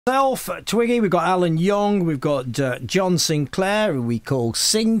Twiggy, we've got Alan Young, we've got John Sinclair, who we call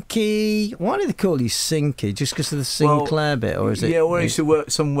Sinky. Why do they call you Sinky? Just because of the Sinclair bit, or is it? Yeah, well, I used to work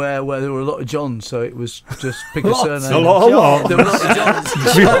somewhere where there were a lot of Johns, so it was just pick a surname. A lot. There were a lot of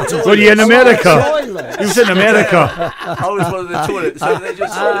Johns. Were you in America? He was in America. I was one of the toilets, so they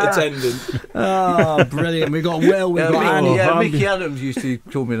just attendant. Oh, brilliant. We've got Will, we've got Annie. Yeah, Mickey Adams used to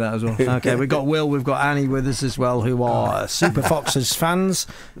call me that as well. Okay, we've got Will, we've got Annie with us as well, who are Super Foxes fans.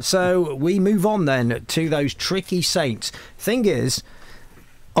 So we move on then to those tricky Saints. Thing is,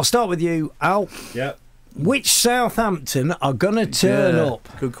 I'll start with you, Al. Yeah. Which Southampton are going to turn up?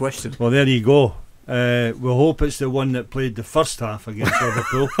 Good question. Well, there you go. We'll hope it's the one that played the first half against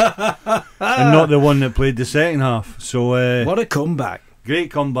Liverpool and not the one that played the second half. So what a comeback.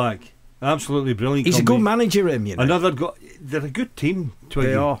 Great comeback. Absolutely brilliant. He's comeback. a good manager, him, you know. They're a good team, Twiggy.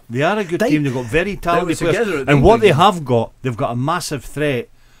 They are a good team. They've got very talented players. And And what they have got, they've got a massive threat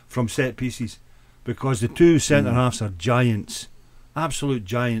from set pieces, because the two centre halves are giants, absolute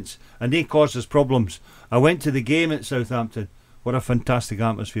giants, and they cause us problems. I went to the game at Southampton. What a fantastic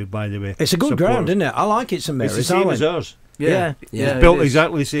atmosphere, by the way. It's a good ground, isn't it? I like it, St Mary's. It's the same as ours. Yeah. It's built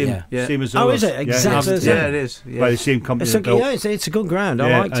exactly the same, same as ours. Oh, is it? Exactly the same? Yeah, it is. Yeah. By the same company. It's a good ground.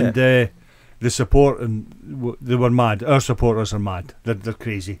 I liked it. And the support, and they were mad. Our supporters are mad. They're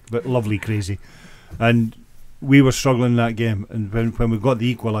crazy, but lovely crazy. And we were struggling in that game, and when we got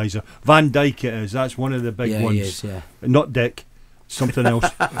the equaliser, Van Dijk it is. That's one of the big ones. He is, yeah. Not Dick, something else.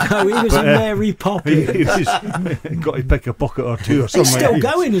 No, he was a Mary Poppins. He was got to pick a pocket or two or something. He's still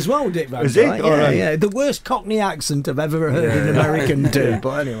going as well, Dick Van Dijk. Is he? Yeah. The worst Cockney accent I've ever heard an American do.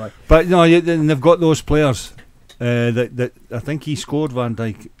 But anyway. But no, and they've got those players that I think he scored Van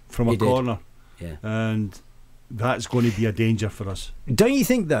Dijk from a corner. Yeah. And that's going to be a danger for us. Don't you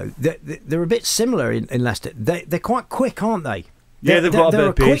think, though, that they're a bit similar in Leicester? They're quite quick, aren't they? Yeah, they've got a bit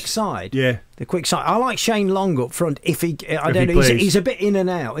of pace. They're a quick side. Yeah. They're quick side. I like Shane Long up front. I don't know. He's a bit in and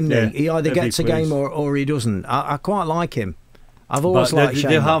out, isn't he? He either gets a game or he doesn't. I quite like him. I've always liked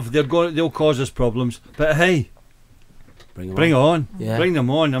Shane Long. They'll cause us problems. But hey, bring on. Yeah. Bring them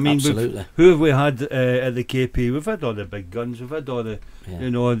on. I mean, absolutely. Who have we had at the KP? We've had all the big guns. We've had all the,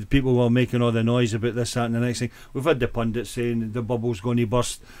 the people who are making all the noise about this, that, and the next thing. We've had the pundits saying the bubble's going to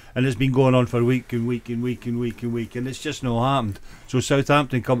burst, and it's been going on for week and week, and it's just not happened. So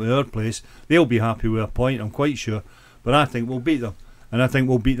Southampton come to our place, they'll be happy with a point, I'm quite sure. But I think we'll beat them, and I think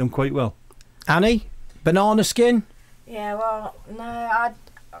we'll beat them quite well. Annie, banana skin? Yeah, well, no, I...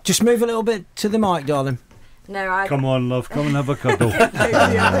 Just move a little bit to the mic, darling. No, Come on, love, come and have a cuddle.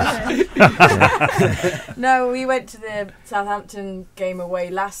 No, we went to the Southampton game away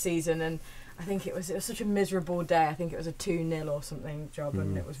last season, and I think it was such a miserable day. I think it was a 2-0 or something job,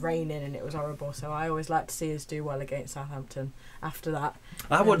 and it was raining and it was horrible. So I always like to see us do well against Southampton after that.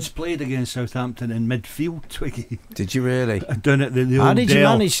 I once played against Southampton in midfield, Twiggy. Did you really? Done it the How did you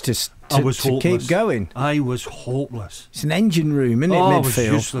manage to keep going? I was hopeless. It's an engine room, isn't it, midfield? It was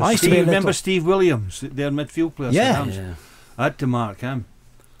useless. I used to remember Steve Williams, their midfield player? Yeah. I had to mark him.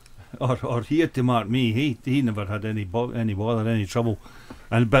 Or he had to mark me. He never had any bother, any trouble.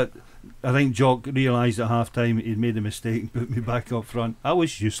 But I think Jock realised at half time he'd made a mistake and put me back up front. I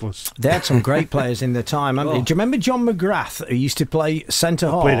was useless. They had some great players in their time. Do you remember John McGrath, who used to play centre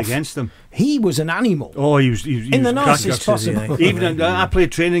half? Played against them. He was an animal. Oh, he was in the nicest possible. Even I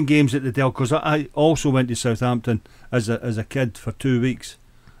played training games at the Dell, because I also went to Southampton as a kid for 2 weeks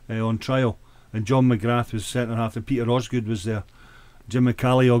on trial. And John McGrath was centre half, and Peter Osgood was there. Jim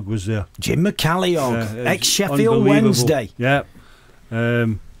McCalliog was there. Jim McCalliog, ex-Sheffield Wednesday. Yeah.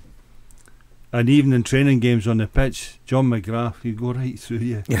 And even in training games on the pitch, John McGrath, he'd go right through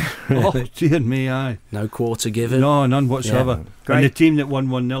you. Oh, dear me, aye. No quarter given. No, none whatsoever. Yeah. And the team that won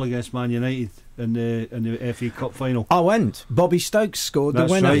 1-0 against Man United in the FA Cup final. I went. Bobby Stokes scored the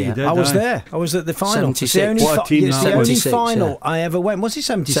winner. Right, you did, I was there. I was at the final. 76. What a team that the only was. final I ever went. Was it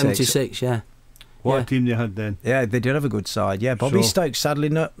 76? 76, yeah. What a team they had then. Yeah, they did have a good side. Yeah, Bobby Stokes sadly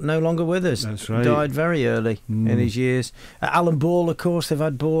no longer with us. That's right. Died very early in his years. Alan Ball, of course, they've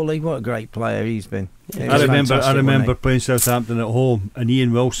had Bawley. What a great player he's been. I remember playing Southampton at home, and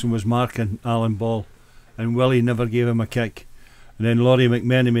Ian Wilson was marking Alan Ball, and Willie never gave him a kick. And then Laurie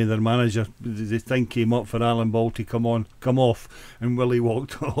McMenemy, their manager, the thing came up for Alan Ball to come off, and Willie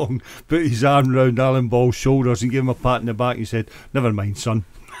walked along, put his arm round Alan Ball's shoulders and gave him a pat in the back. He said, "Never mind, son."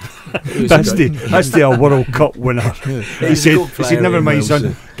 That's the World Cup winner. He said, "Never mind,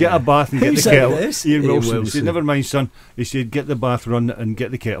 son. Get a bath and get the kettle." Ian Wilson. He said, "Never mind, son." He said, "Get the bath run and get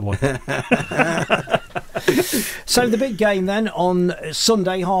the kettle on." So the big game then on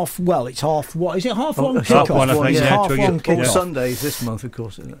Sunday, it's half, what is it, half one Half kickoff? one, I think, It's yeah, half Twiggy. one All kickoff. Sundays this month, of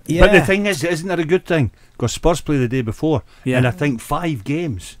course, isn't it? Yeah. But the thing is, isn't that a good thing? Because Spurs play the day before, Yeah. and I think 5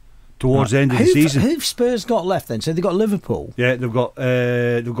 games towards the end of the season. Who've Spurs got left then? So they've got Liverpool. Yeah, they've got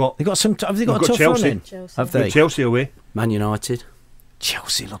They've got some. Have they got a They've got tough Chelsea. run in? Chelsea. Have they? Chelsea away. Man United.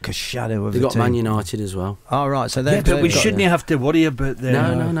 Chelsea look a shadow of They've a got team. Man United as well. All right, so Yeah, they've but we got- shouldn't have to worry about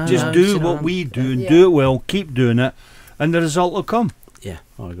them. No, Just no, do sit what down. we do and Yeah. do it well. Keep doing it, and the result will come. Yeah,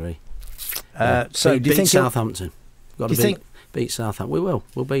 I agree. So do you beat think? Southampton? Got Do to you think- beat Southampton? We will.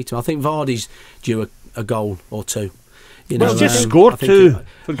 We'll beat them. I think Vardy's due a goal or two. You know, Well, just I score think 2, it-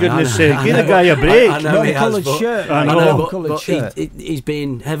 for goodness I sake. know, Give I the guy a know. break. I know he has, coloured but- shirt. I I know. know, but, Coloured but shirt. he's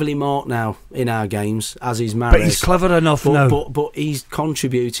been heavily marked now in our games, as is Mahrez. But he's clever enough now. But he's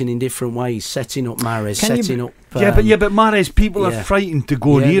contributing in different ways, setting up Mahrez, Can you- setting up. but Mahrez, people are yeah. frightened to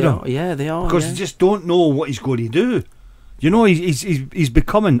go yeah, near they him are. Yeah, they are. because yeah. they just don't know what he's going to do. You know, he's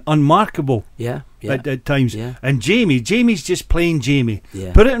becoming unmarkable yeah, yeah, at times. yeah, And Jamie's just playing Jamie.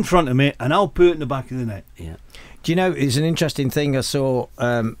 yeah, Put it in front of me, and I'll put it in the back of the net. yeah. Do you know? It's an interesting thing I saw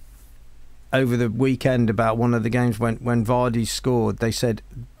over the weekend about one of the games when Vardy scored. They said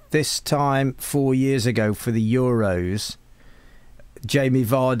this time 4 years ago for the Euros, Jamie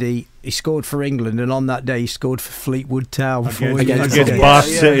Vardy, he scored for England, and on that day he scored for Fleetwood Town. Against Bath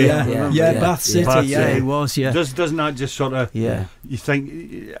City. Yeah. Bath City. Bath Yeah, City. he was. Yeah, Doesn't that just sort of, yeah, you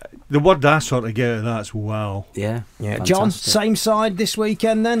think, the word I sort of get at that's wow. Yeah, yeah. John, fantastic. same side this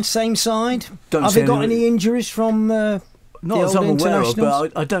weekend then. Same side. Don't Have see they got any injuries from? Not the as I'm old aware of, internationals?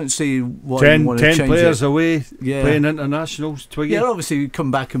 but I don't see why you 10 want to change players it. away Yeah. playing internationals, Twiggy. Yeah, obviously you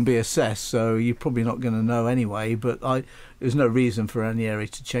come back and be assessed, so you're probably not going to know anyway. But there's no reason for Ranieri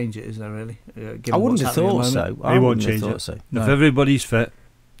to change it, is there really? Given I wouldn't what's have happening at thought the so. moment? I He won't wouldn't have change thought it. so. No. If everybody's fit,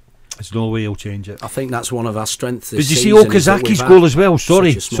 there's no way he'll change it. I think that's one of our strengths. This Did you see season is that we've Okazaki's had goal as well? such Sorry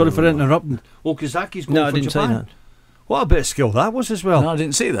a small for number. interrupting. Okazaki's goal No, I for didn't Japan. say that. What a bit of skill that was as well. No, I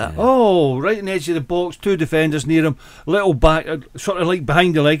didn't see that. Yeah. Oh, right in the edge of the box, 2 defenders near him, little back, sort of like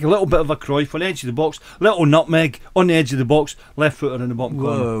behind the leg, a little bit of a Cruyff on the edge of the box, little nutmeg on the edge of the box, left footer in the bottom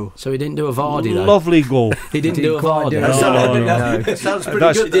corner. Whoa. So he didn't do a Vardy though. Lovely goal. He didn't do a quite Vardy. do it. No. Sounds pretty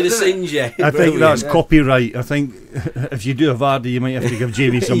That's- good. He did a doesn't it? Singe. I think that's copyright. I think if you do a Vardy, you might have to give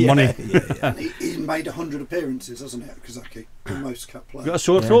Jamie some money. He's made 100 appearances, hasn't it? Okazaki, the most cup player. Got a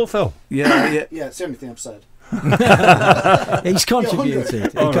sore throat, Phil? Yeah. Yeah, it's the only thing I've said. He's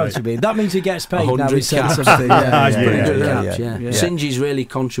contributed. He All right. contributed. That means he gets paid now. 100 He said caps. something. Yeah, Yeah, pretty good, Yeah. Yeah. Singe's really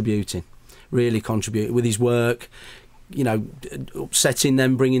contributing. Really contributing with his work. You know, upsetting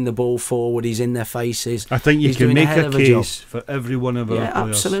them, bringing the ball forward. He's in their faces. I think you He's can doing a make hell a of a job. case for every one of our Yeah,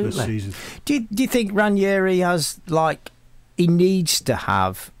 players this absolutely. season. Do you think Ranieri has, like, he needs to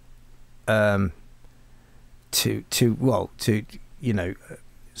have to you know,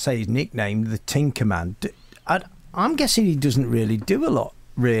 say his nickname, the Tinkerman? I'm guessing he doesn't really do a lot,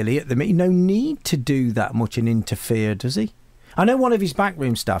 really, at the minute. No need to do that much and interfere, does he? I know one of his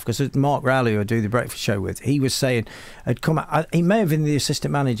backroom staff, because Mark Rowley, who I do the breakfast show with, he was saying, he may have been the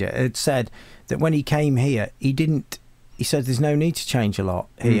assistant manager, had said that when he came here, he said there's no need to change a lot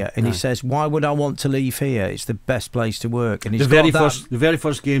here. And he says, why would I want to leave here? It's the best place to work. And he's The very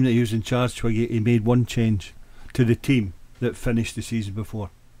first game that he was in charge, Twiggy, he made one change to the team that finished the season before.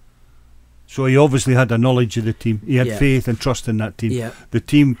 So he obviously had a knowledge of the team. He had Yeah. faith and trust in that team. Yeah. The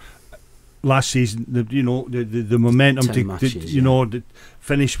team last season, the momentum 10 matches, to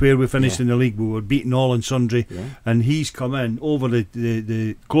finish where we finished Yeah. in the league. We were beating all and sundry, Yeah. and he's come in over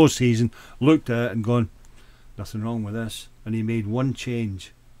the close season, looked at it and gone, nothing wrong with this, and he made one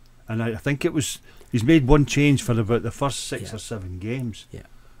change, and I think he's made one change for about the first 6 Yeah. or 7 games, Yeah.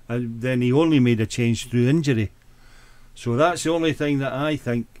 and then he only made a change through injury. So that's the only thing that I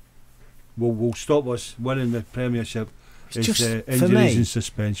think will stop us winning the Premiership. It's Is just, for injuries me, and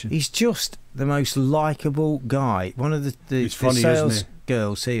suspension. he's just the most likeable guy. One of the He's funny, sales isn't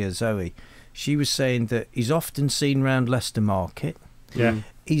girls here, Zoe, she was saying that he's often seen round Leicester Market. Yeah.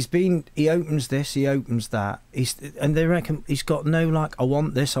 He opens this, he opens that. And they reckon he's got no, like, I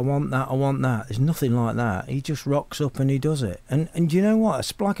want this, I want that, I want that. There's nothing like that. He just rocks up and he does it. And you know what?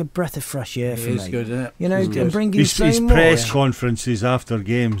 It's like a breath of fresh air for It's me. good, isn't it? You know, It's and good. bringing His so much. press conferences after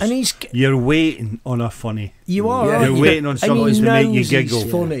games, And you're waiting on a funny. you are, Yeah. aren't You're you? waiting on And something he to make you knows giggle.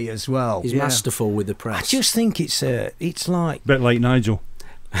 He's funny as well. He's Yeah. masterful with the I press. just think it's like Bit like Nigel.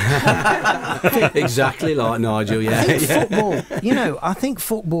 Exactly like Nigel. Yeah. I think football, you know, I think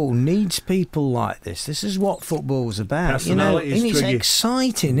football needs people like this. This is what football's about, you know, and Personalities, it's Twiggy.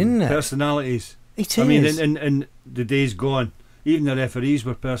 exciting, isn't it? Personalities. It is. I mean, in the days gone, even the referees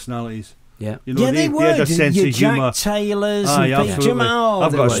were personalities. Yeah. You know, they had a sense your of Jack humour. Taylors Aye, and Pete absolutely. Jamal.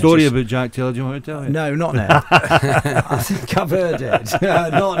 I've They got were a story just- about Jack Taylor. Do you want me to tell you? No, not now. I think I've heard it.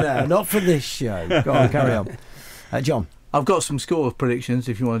 Not now. Not for this show. Go on, carry on. John. I've got some score predictions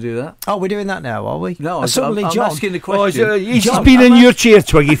if you want to do that. Oh, we're doing that now, are we? No, suddenly, I'm John. asking the Oh, question. he's John, been in your chair,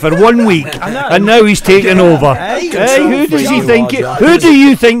 Twiggy, for 1 week, I know. and now he's taken over. Hey, Hey, who does he freak think? you are, Who do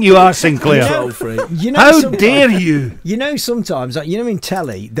you think you are, Sinclair? Control freak. You know, How sometimes- dare you? You know, sometimes, like, you know, in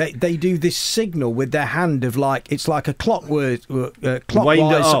telly, they do this signal with their hand of like it's like a clockwise. Wind it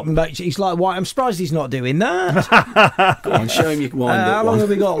Clockwise. up. But he's like, "Why? I'm surprised he's not doing that." Go on, show him you can wind How up long one. have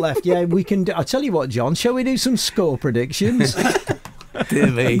we got left? Yeah, we can. I tell you what, John. Shall we do some score predictions?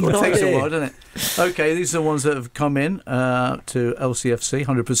 Dear me, Good it takes idea. a while, doesn't it? Okay, these are the ones that have come in to LCFC,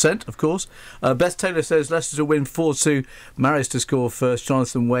 100%, of course. Beth Taylor says Leicester to win 4-2, Maris to score first,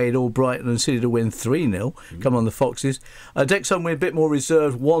 Jonathan Wade, Albrighton and City to win 3-0. Come on, the Foxes. Dexon win a bit more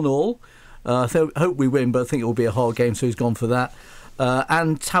reserved, 1-1. I hope we win, but I think it will be a hard game, so he's gone for that.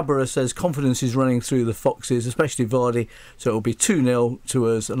 And Tabara says confidence is running through the Foxes, especially Vardy, so it will be 2-0 to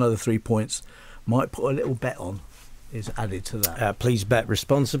us, another 3 points. Might put a little bet on. Is added to that. Please bet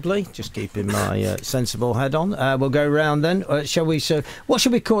responsibly. Just keeping my sensible head on. We'll go round then. Shall we? So, what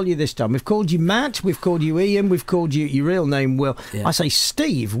shall we call you this time? We've called you Matt. We've called you Ian. We've called you your real name. Will Yeah. I say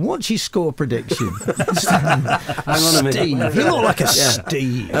Steve? What's your score prediction? Hang on a minute. Steve. You look like a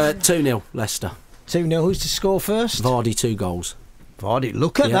Steve. 2-0 Leicester. 2-0. Who's to score first? Vardy 2 goals. Vardy.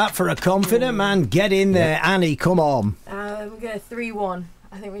 Look at Yeah. that for a confident man. Get in there, Annie. Come on. We're going 3-1.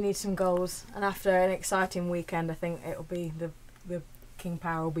 I think we need some goals, and after an exciting weekend, I think it'll be the King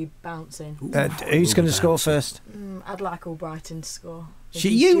Power will be bouncing. Who's going to score first? I'd like Albrighton to score.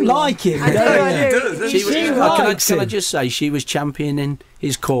 You like him, I do, don't I you? do. She was, She can I likes him. just say she was championing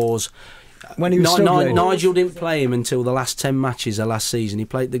his cause. When he was struggling. Nigel didn't play him until the last 10 matches of last season. He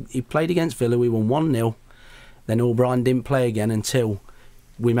played against Villa. We won 1-0. Then Albrighton didn't play again until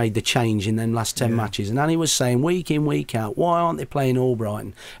we made the change in them last 10 matches. And Annie was saying week in, week out, why aren't they playing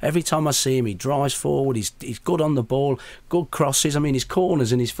Albrighton? Every time I see him, he drives forward, he's good on the ball, good crosses. I mean, his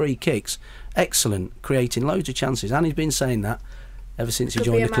corners and his free kicks, excellent, creating loads of chances. Annie's been saying that ever since he Could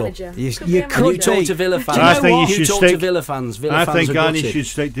joined be a the club. manager. You Could be a could And you manager. talk to Villa fans. Do you know I think what? you You should talk to stick. Villa fans. Villa I fans think are Annie gutted. should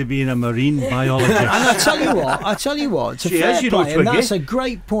stick to being a marine biologist. And I tell you what, it's a She fair is, you know, play, and Twiggy. that's a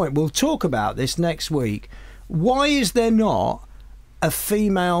great point. We'll talk about this next week. Why is there not a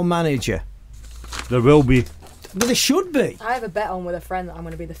female manager? There will be. But there should be. I have a bet on with a friend that I'm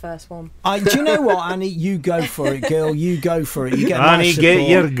going to be the first one. Do you know what, Annie? You go for it, girl. You go for it. You get Annie, nice get support.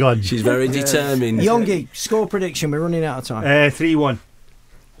 your gun. She's very determined. Youngie, score prediction. We're running out of time. 3-1.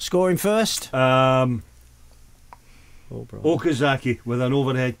 Scoring first. Okazaki with an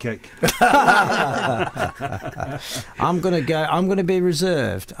overhead kick. I'm gonna be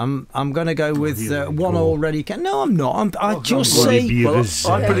reserved. I'm gonna go with here we one go. already. No, I'm not. I just gonna see. be Well,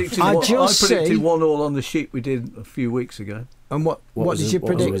 reserved. I predicted, I I just predicted see- 1-1 on the sheet we did a few weeks ago. And what was did it- you what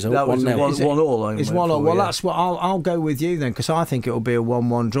was the predict? result? That was 1-0. Is it- 1-1. It's 1-1. Well, that's what I'll go with you then, because I think it'll be a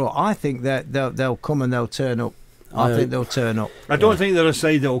 1-1 draw. I think that they'll come and they'll turn up. I think they'll turn up. I don't think they're a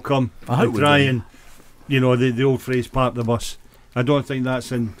side that will come I hope and we try do. and, the old phrase, park the bus. I don't think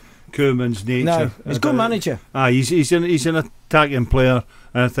that's in Koeman's nature. No, he's a good manager. He's an attacking player,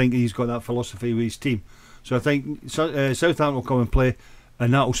 and I think he's got that philosophy with his team. So I think Southampton will come and play,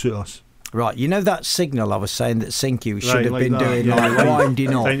 and that'll suit us. Right, you know that signal I was saying that Sinky should Right, have like been that, doing, yeah. like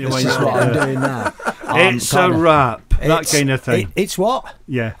winding up. Time to This wind is up, what I'm yeah. doing now. It's a wrap. That kind of thing. It's what?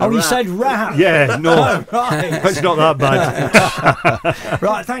 Yeah. Oh, you said rap. Yeah, no. Right. It's not that bad.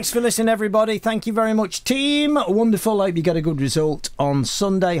 Right, thanks for listening, everybody. Thank you very much, team. Wonderful. Hope you get a good result on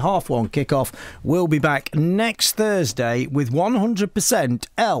Sunday, 1:30 kickoff. We'll be back next Thursday with 100%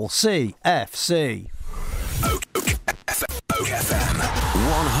 LCFC. Oak FM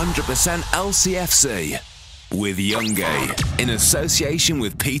 100% LCFC with Youngay in association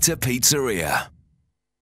with Peter Pizzeria.